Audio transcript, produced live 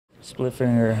Split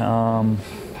finger,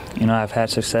 I've had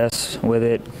success with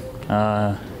it,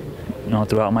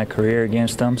 throughout my career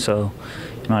against them. So,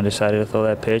 I decided to throw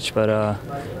that pitch, but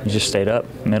it just stayed up,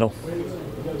 middle.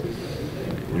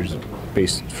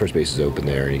 First base is open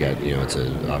there, and you got, it's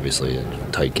obviously a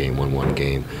tight game, 1-1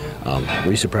 game. Were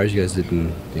you surprised you guys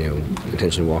didn't,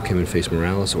 intentionally walk him and face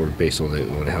Morales, or based on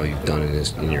how you've done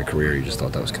in your career, you just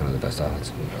thought that was kind of the best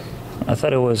odds? I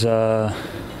thought it was,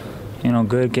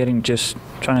 good just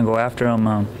trying to go after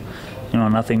him.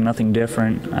 Nothing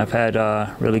different. I've had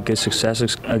really good success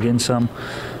against him.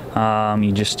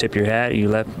 You just tip your hat.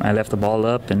 I left the ball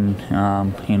up, and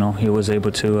he was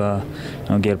able to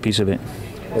get a piece of it.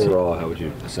 Overall, how would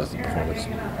you assess the performance?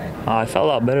 I felt a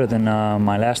lot better than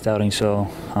my last outing. So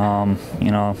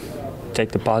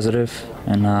take the positive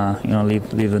and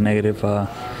leave the negative,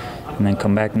 and then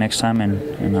come back next time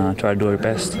and try to do our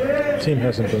best. The team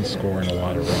hasn't been scoring a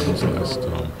lot of runs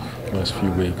the last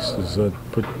few weeks. Does that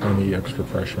put any extra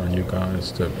pressure on you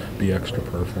guys to be extra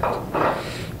perfect?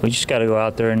 We just got to go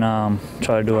out there and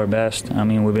try to do our best. I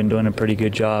mean, we've been doing a pretty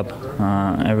good job.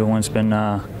 Everyone's been,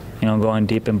 going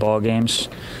deep in ball games,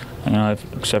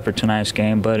 except for tonight's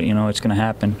game. But it's going to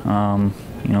happen.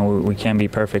 We can't be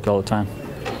perfect all the time.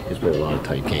 There's been a lot of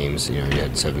tight games. You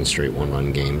had 7 straight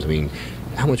 1-run games. I mean,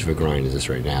 how much of a grind is this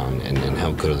right now, and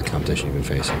how good are the competition you've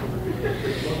been facing?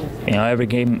 Every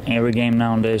game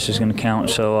nowadays is going to count.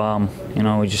 So,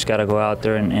 we just got to go out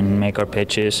there and make our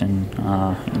pitches and,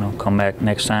 come back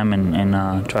next time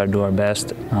and try to do our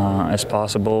best as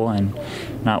possible and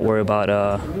not worry about,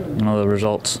 the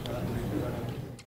results.